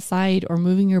 going outside, or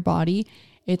moving your body,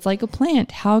 it's like a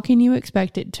plant. How can you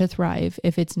expect it to thrive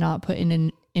if it's not put in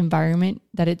an environment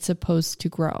that it's supposed to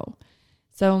grow?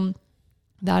 So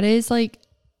that is like,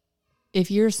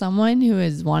 if you're someone who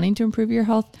is wanting to improve your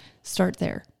health, start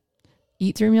there.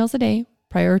 Eat 3 meals a day,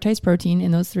 prioritize protein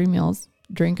in those 3 meals,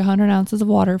 drink 100 ounces of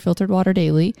water, filtered water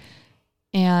daily,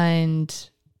 and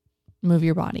move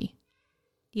your body.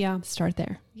 Yeah. Start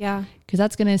there. Yeah. Because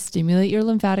that's going to stimulate your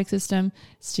lymphatic system,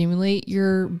 stimulate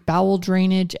your bowel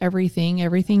drainage, everything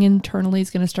internally is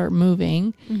going to start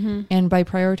moving. And by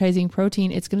prioritizing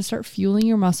protein, it's going to start fueling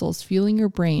your muscles, fueling your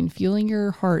brain, fueling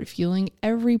your heart, fueling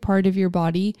every part of your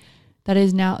body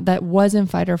that was in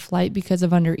fight or flight because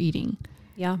of under eating.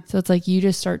 Yeah. So it's like you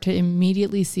just start to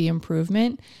immediately see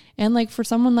improvement. And like for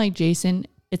someone like Jason,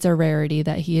 it's a rarity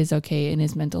that he is okay in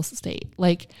his mental state.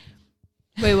 Like,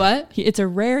 wait, what? It's a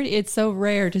rarity. It's so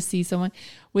rare to see someone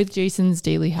with Jason's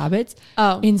daily habits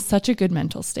in such a good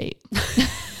mental state.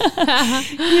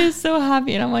 He is so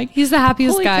happy. And I'm like, he's the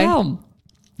happiest holy guy. Cow.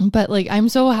 But like, I'm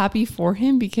so happy for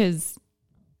him because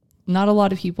not a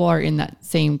lot of people are in that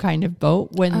same kind of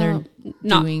boat when they're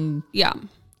doing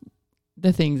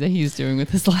the things that he's doing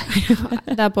with his life.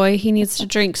 That boy, he needs to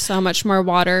drink so much more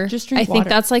water. Just drink water. I think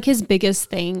that's like his biggest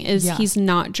thing is he's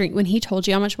not drink. When he told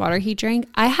you how much water he drank,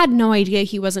 I had no idea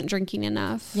he wasn't drinking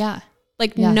enough. Yeah.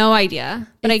 No idea.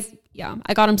 But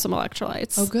I got him some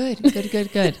electrolytes. Oh,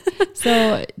 good.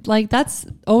 So like, that's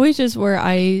always just where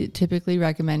I typically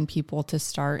recommend people to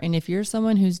start. And if you're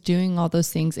someone who's doing all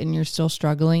those things and you're still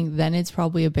struggling, then it's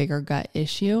probably a bigger gut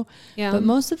issue. Yeah. But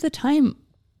most of the time,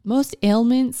 most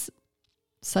ailments,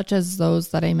 such as those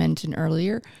that I mentioned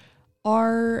earlier,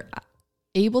 are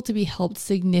able to be helped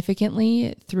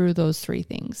significantly through those 3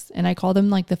 things. And I call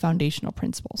them like the foundational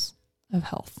principles of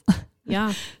health.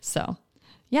 Yeah. So,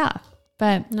 yeah.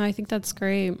 But no, I think that's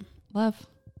great. Love.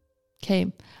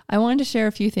 Okay. I wanted to share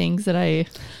a few things that I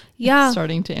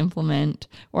starting to implement,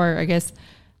 or I guess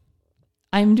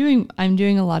I'm doing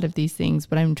a lot of these things,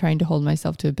 but I'm trying to hold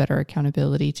myself to a better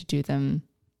accountability to do them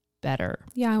better.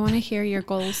 Yeah, I want to hear your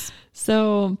goals.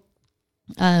 So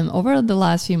over the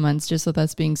last few months, just with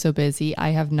us being so busy, I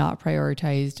have not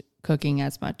prioritized cooking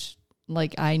as much.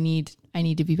 Like I need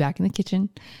to be back in the kitchen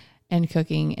and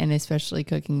cooking, and especially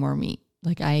cooking more meat.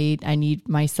 Like I need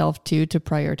myself to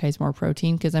prioritize more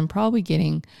protein, because I'm probably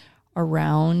getting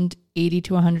around 80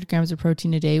 to 100 grams of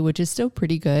protein a day, which is still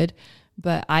pretty good,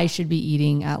 but I should be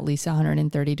eating at least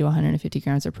 130 to 150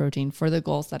 grams of protein for the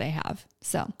goals that I have.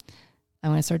 So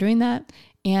I'm going to start doing that.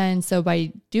 And so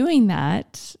by doing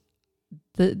that,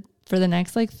 for the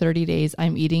next like 30 days,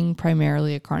 I'm eating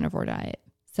primarily a carnivore diet.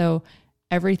 So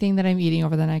everything that I'm eating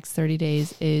over the next 30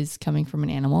 days is coming from an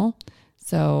animal.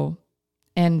 So,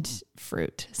 and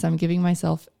fruit. So I'm giving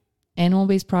myself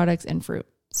animal-based products and fruit.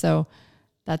 So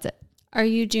that's it. Are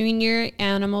you doing your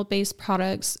animal-based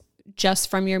products just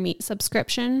from your meat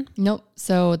subscription? Nope.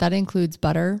 So that includes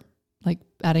butter, like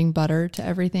adding butter to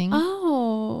everything.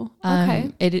 Oh,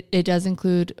 okay. It does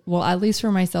include, well, at least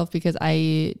for myself, because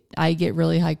I get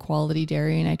really high quality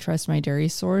dairy and I trust my dairy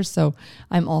source. So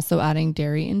I'm also adding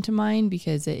dairy into mine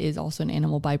because it is also an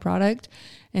animal byproduct.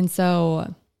 And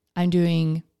so I'm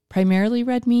doing primarily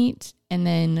red meat and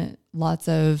then lots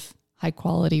of high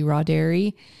quality raw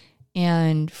dairy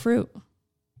and fruit.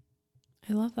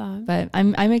 I love that. But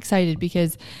I'm excited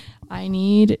because I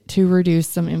need to reduce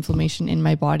some inflammation in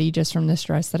my body just from the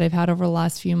stress that I've had over the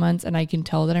last few months. And I can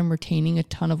tell that I'm retaining a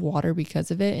ton of water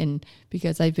because of it. And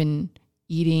because I've been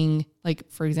eating, like,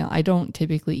 for example, I don't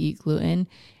typically eat gluten,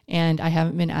 and I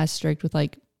haven't been as strict with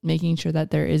like making sure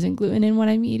that there isn't gluten in what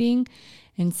I'm eating.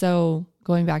 And so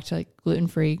going back to like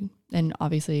gluten-free, and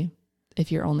obviously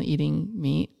if you're only eating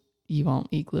meat, you won't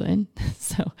eat gluten.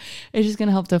 So it's just going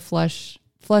to help to flush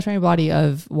my body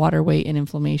of water, weight, and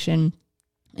inflammation.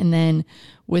 And then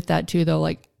with that too, though,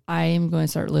 like I am going to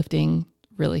start lifting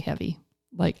really heavy.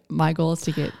 Like my goal is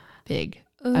to get big.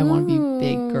 Ooh. I want to be a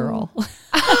big girl.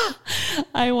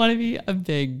 I want to be a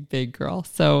big girl.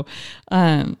 So,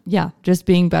 just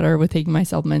being better with taking my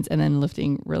supplements and then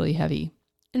lifting really heavy.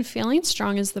 And feeling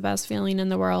strong is the best feeling in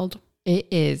the world. It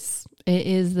is. It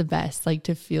is the best. Like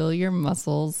to feel your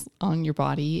muscles on your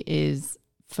body is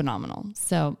phenomenal.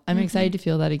 So I'm excited to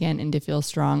feel that again and to feel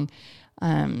strong.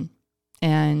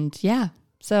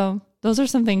 So those are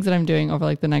some things that I'm doing over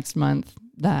like the next month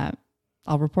that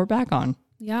I'll report back on.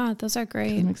 Yeah, those are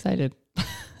great. I'm excited.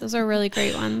 Those are really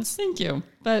great ones. Thank you.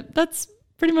 But that's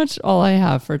pretty much all I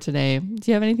have for today. Do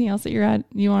you have anything else that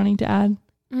you wanting to add?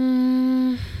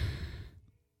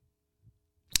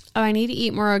 I need to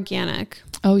eat more organic.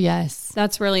 Oh, yes.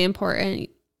 That's really important.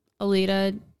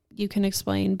 Alida, you can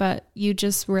explain, but you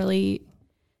just really...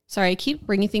 Sorry, I keep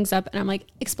bringing things up and I'm like,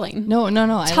 explain. No.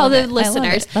 Tell the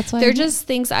listeners. That's why they're just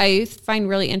things I find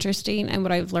really interesting and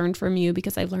what I've learned from you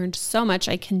because I've learned so much.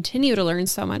 I continue to learn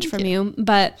so much from you.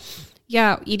 But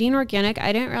yeah, eating organic,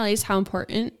 I didn't realize how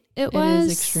important it was.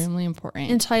 It is extremely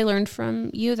important. Until I learned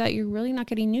from you that you're really not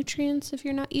getting nutrients if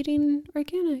you're not eating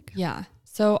organic. Yeah.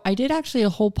 So I did actually a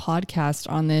whole podcast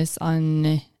on this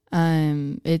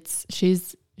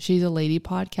She's a Lady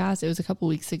podcast. It was a couple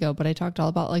weeks ago, but I talked all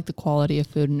about like the quality of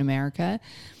food in America,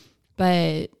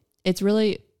 but it's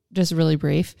really just really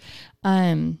brief.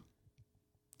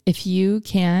 If you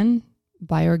can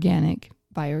buy organic.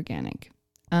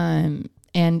 And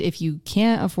if you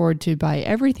can't afford to buy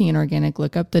everything in organic,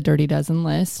 look up the Dirty Dozen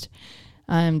list.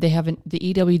 They have the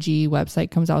EWG website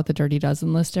comes out with the Dirty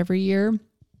Dozen list every year,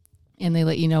 and they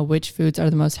let you know which foods are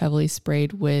the most heavily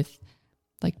sprayed with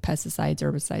like pesticides,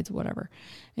 herbicides, whatever.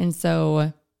 And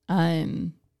so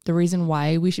the reason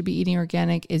why we should be eating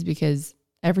organic is because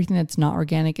everything that's not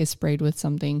organic is sprayed with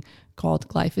something called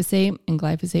glyphosate. And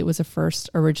glyphosate was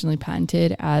first originally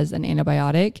patented as an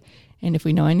antibiotic. And if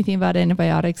we know anything about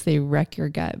antibiotics, they wreck your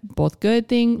gut, both good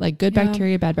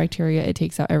bacteria, bad bacteria. It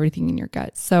takes out everything in your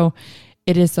gut. So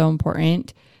it is so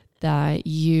important that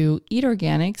you eat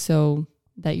organic so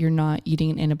that you're not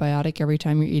eating an antibiotic every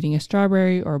time you're eating a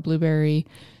strawberry or a blueberry.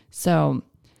 So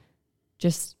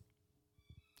just,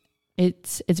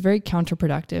 it's very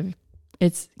counterproductive.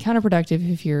 It's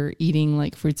counterproductive if you're eating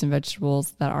like fruits and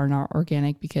vegetables that are not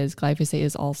organic because glyphosate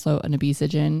is also an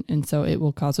obesogen. And so it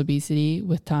will cause obesity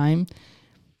with time.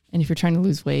 And if you're trying to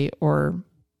lose weight or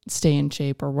stay in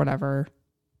shape or whatever,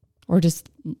 or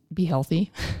just be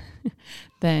healthy,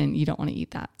 then you don't want to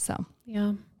eat that. So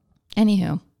yeah.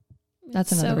 Anywho.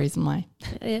 That's another reason why.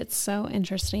 It's so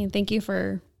interesting. Thank you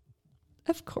for,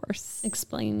 of course,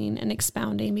 explaining and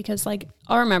expounding because like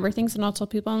I'll remember things and I'll tell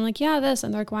people I'm like, yeah, this.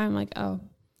 And they're like, why? I'm like, oh,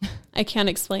 I can't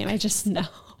explain. I just know.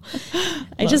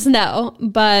 I just know.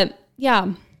 But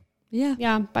yeah,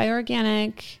 buy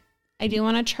organic. I do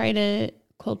want to try to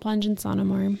cold plunge and sauna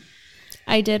more.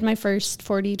 I did my first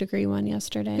 40-degree one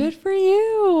yesterday. Good for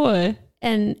you.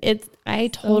 And I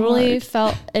totally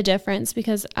felt a difference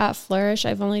because at Flourish,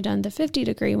 I've only done the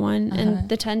 50-degree one and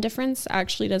the 10 difference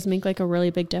actually does make like a really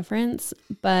big difference.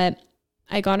 But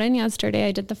I got in yesterday,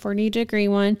 I did the 40-degree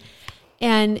one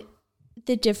and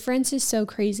the difference is so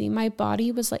crazy. My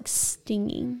body was like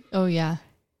stinging. Oh yeah.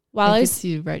 While it gets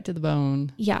you right to the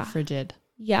bone. Yeah. Frigid.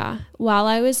 Yeah. While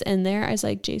I was in there, I was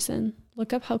like, Jason,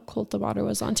 look up how cold the water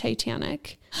was on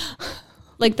Titanic.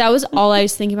 Like that was all I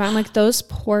was thinking about. I'm like, those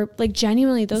poor, like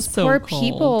genuinely those so poor cold.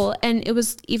 People. And it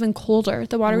was even colder.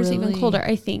 The water was even colder,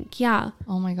 I think. Yeah.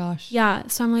 Oh my gosh. Yeah.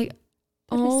 So I'm like,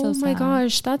 oh my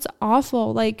gosh, that's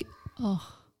awful. Like, oh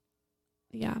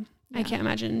yeah, I can't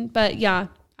imagine. But yeah,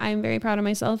 I'm very proud of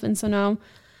myself. And so now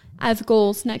I have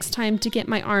goals next time to get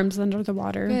my arms under the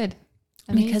water. Good.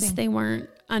 Amazing. Because they weren't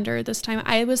under this time.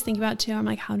 I was thinking about it too. I'm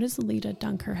like, how does Alida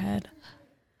dunk her head?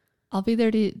 I'll be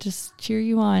there to just cheer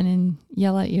you on and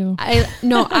yell at you.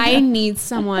 I need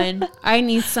someone. I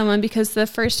need someone because the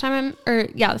first time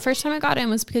I got in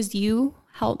was because you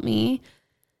helped me.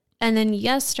 And then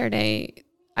yesterday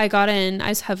I got in, I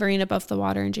was hovering above the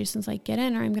water and Jason's like, get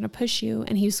in or I'm going to push you.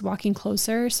 And he's walking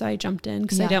closer. So I jumped in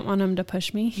because I didn't want him to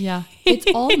push me. Yeah. It's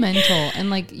all mental. And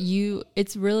like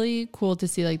it's really cool to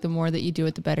see like the more that you do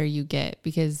it, the better you get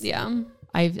because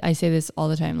I say this all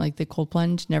the time, like the cold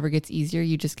plunge never gets easier.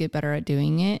 You just get better at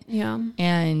doing it. Yeah.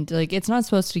 And like, it's not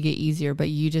supposed to get easier, but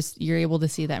you're able to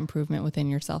see that improvement within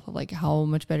yourself of like how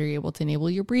much better you're able to enable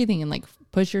your breathing and like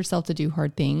push yourself to do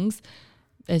hard things.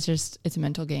 It's a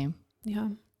mental game. Yeah.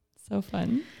 So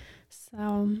fun.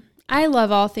 So I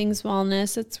love all things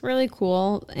wellness. It's really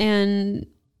cool. And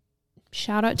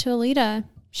shout out to Alida.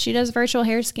 She does virtual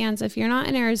hair scans. If you're not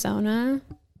in Arizona,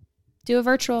 do a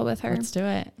virtual with her. Let's do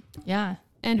it. Yeah.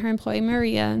 And her employee,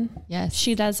 Maria. Yes.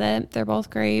 She does it. They're both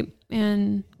great.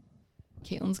 And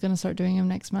Caitlin's going to start doing them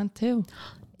next month too.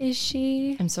 is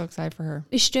she? I'm so excited for her.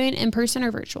 Is she doing in person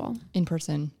or virtual? In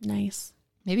person. Nice.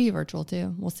 Maybe virtual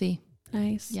too. We'll see.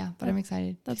 Nice. Yeah, but I'm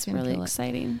excited. That's really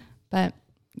exciting. But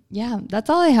yeah, that's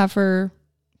all I have from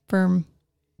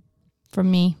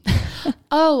me.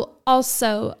 Oh,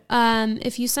 also,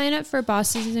 if you sign up for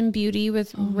Bosses in Beauty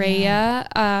with Rhea,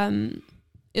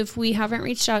 if we haven't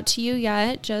reached out to you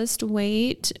yet, just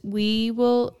wait. We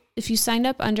will, if you signed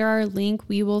up under our link,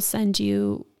 we will send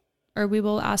you, or we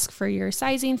will ask for your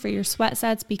sizing for your sweat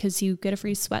sets, because you get a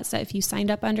free sweat set if you signed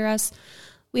up under us.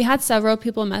 We had several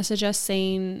people message us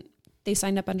saying they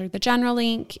signed up under the general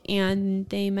link and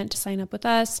they meant to sign up with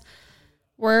us.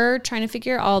 We're trying to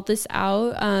figure all this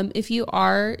out. If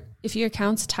your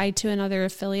account's tied to another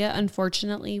affiliate,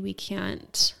 unfortunately, we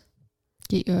can't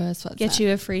get you a sweat get set.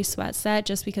 you a free sweat set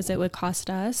just because it would cost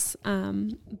us.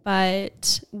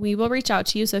 But we will reach out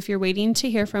to you. So if you're waiting to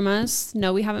hear from us,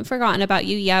 no, we haven't forgotten about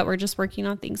you yet. We're just working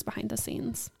on things behind the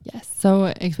scenes. Yes. So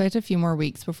expect a few more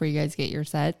weeks before you guys get your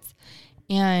sets.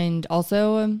 And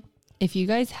also, if you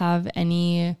guys have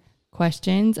any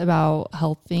questions about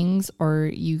health things,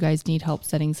 or you guys need help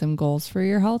setting some goals for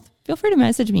your health, feel free to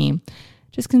message me.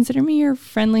 Just consider me your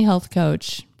friendly health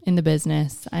coach in the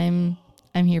business. I'm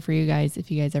here for you guys if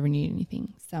you guys ever need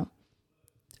anything. So,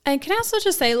 and can I also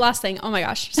just say last thing? Oh my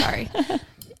gosh, sorry.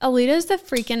 Alida is the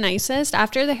freaking nicest.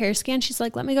 After the hair scan, she's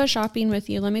like, let me go shopping with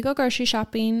you. Let me go grocery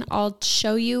shopping. I'll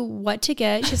show you what to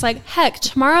get. She's like, heck,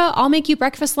 tomorrow I'll make you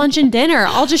breakfast, lunch, and dinner.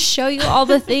 I'll just show you all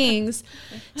the things.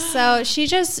 So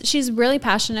she's really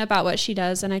passionate about what she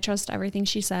does, and I trust everything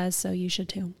she says. So you should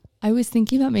too. I was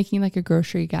thinking about making like a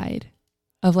grocery guide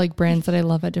of like brands that I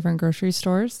love at different grocery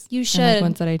stores. You should. And like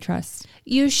ones that I trust.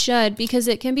 You should, because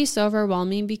it can be so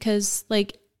overwhelming, because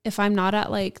like if I'm not at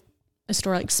like a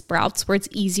store like Sprouts where it's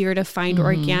easier to find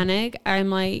organic, I'm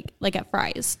like at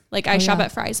Fry's. Like I shop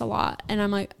at Fry's a lot, and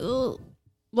I'm like, ugh,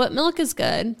 what milk is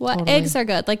good? What eggs are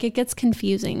good? Like it gets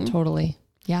confusing. Totally.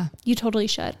 Yeah. You totally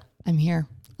should. I'm here.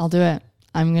 I'll do it.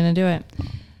 I'm going to do it.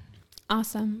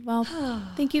 Awesome. Well,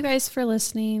 thank you guys for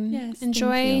listening. Yes.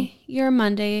 Enjoy your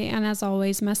Monday. And as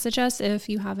always, message us if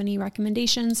you have any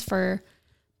recommendations for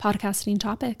podcasting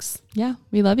topics. Yeah.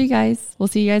 We love you guys. We'll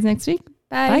see you guys next week.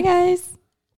 Bye. Bye, guys.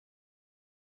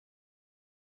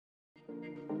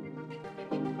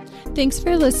 Thanks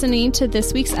for listening to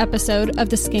this week's episode of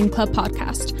the Skin Club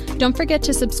podcast. Don't forget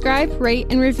to subscribe, rate,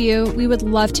 and review. We would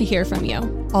love to hear from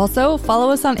you. Also,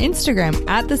 follow us on Instagram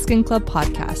at the Skin Club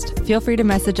Podcast. Feel free to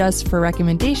message us for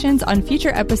recommendations on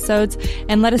future episodes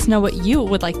and let us know what you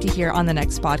would like to hear on the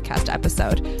next podcast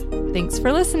episode. Thanks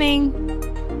for listening.